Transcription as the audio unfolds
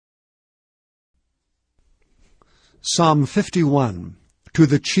Psalm 51. To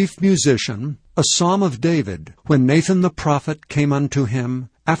the chief musician, a psalm of David, when Nathan the prophet came unto him,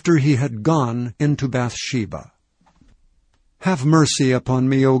 after he had gone into Bathsheba. Have mercy upon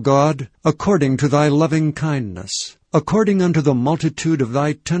me, O God, according to thy loving kindness. According unto the multitude of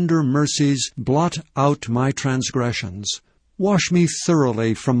thy tender mercies, blot out my transgressions. Wash me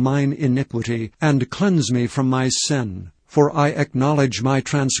thoroughly from mine iniquity, and cleanse me from my sin. For I acknowledge my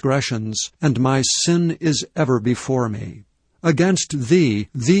transgressions, and my sin is ever before me. Against thee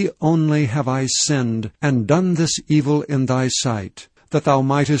only have I sinned, and done this evil in thy sight, that thou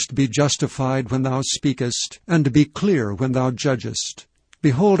mightest be justified when thou speakest, and be clear when thou judgest.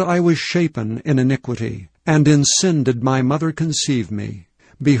 Behold, I was shapen in iniquity, and in sin did my mother conceive me.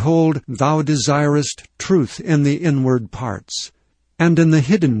 Behold, thou desirest truth in the inward parts, and in the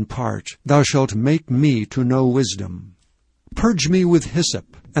hidden part thou shalt make me to know wisdom. Purge me with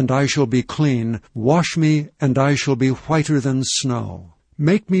hyssop, and I shall be clean. Wash me, and I shall be whiter than snow.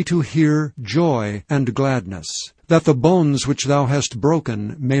 Make me to hear joy and gladness, that the bones which thou hast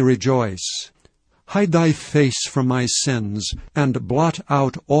broken may rejoice. Hide thy face from my sins, and blot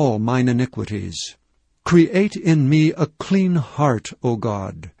out all mine iniquities. Create in me a clean heart, O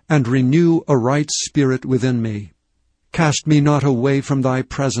God, and renew a right spirit within me. Cast me not away from thy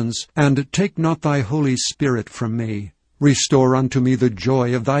presence, and take not thy Holy Spirit from me. Restore unto me the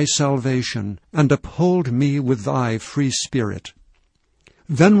joy of thy salvation, and uphold me with thy free spirit.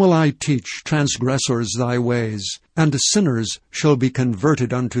 Then will I teach transgressors thy ways, and sinners shall be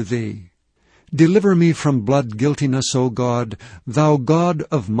converted unto thee. Deliver me from blood guiltiness, O God, thou God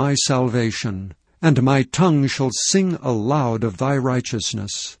of my salvation, and my tongue shall sing aloud of thy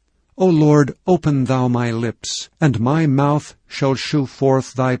righteousness. O Lord, open thou my lips, and my mouth shall shew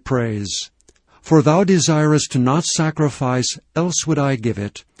forth thy praise. For thou desirest not sacrifice, else would I give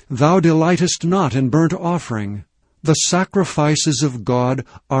it. Thou delightest not in burnt offering. The sacrifices of God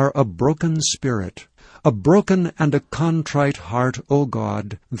are a broken spirit. A broken and a contrite heart, O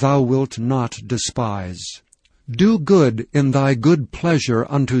God, thou wilt not despise. Do good in thy good pleasure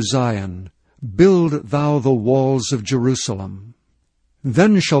unto Zion. Build thou the walls of Jerusalem.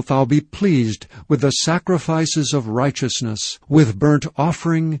 Then shalt thou be pleased with the sacrifices of righteousness, with burnt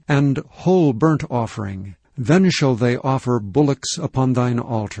offering and whole burnt offering. Then shall they offer bullocks upon thine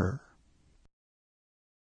altar.